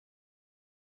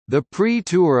The Prix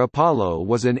Apollo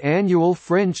was an annual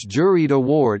French juried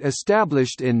award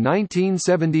established in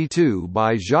 1972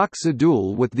 by Jacques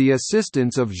Sadoul with the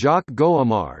assistance of Jacques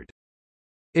Goimard.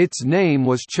 Its name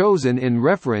was chosen in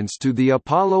reference to the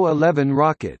Apollo 11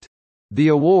 rocket. The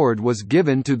award was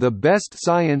given to the best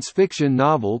science fiction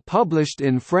novel published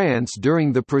in France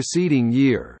during the preceding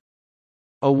year.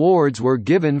 Awards were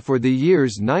given for the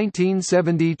years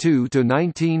 1972 to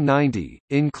 1990,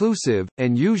 inclusive,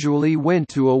 and usually went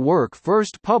to a work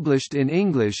first published in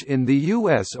English in the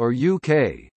US or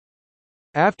UK.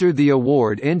 After the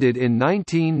award ended in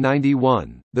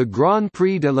 1991, the Grand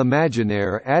Prix de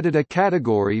l'Imaginaire added a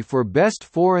category for Best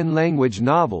Foreign Language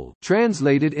Novel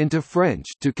translated into French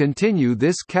to continue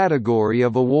this category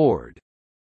of award.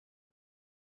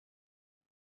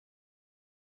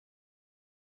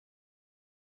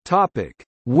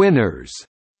 Winners.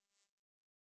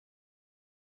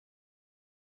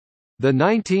 The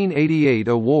 1988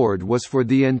 award was for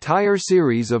the entire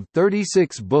series of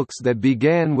 36 books that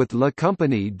began with La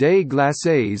Compagnie des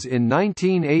Glaces in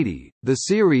 1980. The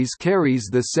series carries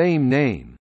the same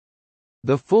name.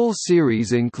 The full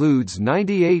series includes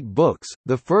 98 books,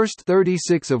 the first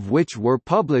 36 of which were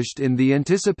published in the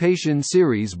Anticipation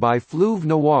series by Fleuve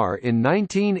Noir in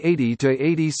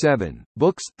 1980–87.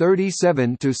 Books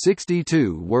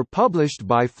 37–62 were published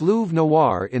by Fleuve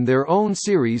Noir in their own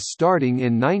series starting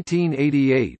in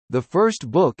 1988. The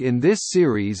first book in this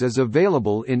series is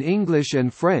available in English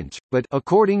and French, but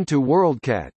according to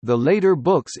WorldCat, the later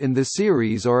books in the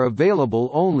series are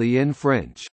available only in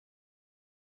French.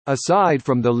 Aside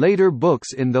from the later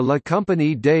books in the La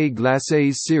Compagnie des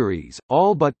Glaces series,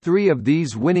 all but 3 of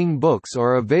these winning books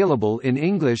are available in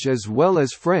English as well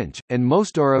as French, and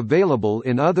most are available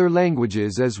in other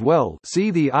languages as well.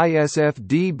 See the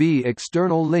ISFDB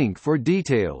external link for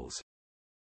details.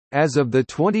 As of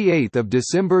 28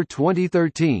 December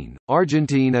 2013,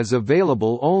 Argentine is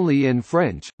available only in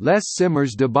French, Les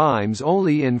Simmers de Bimes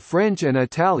only in French and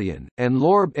Italian, and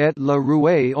L'Orbe et la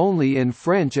Rouée only in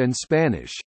French and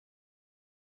Spanish.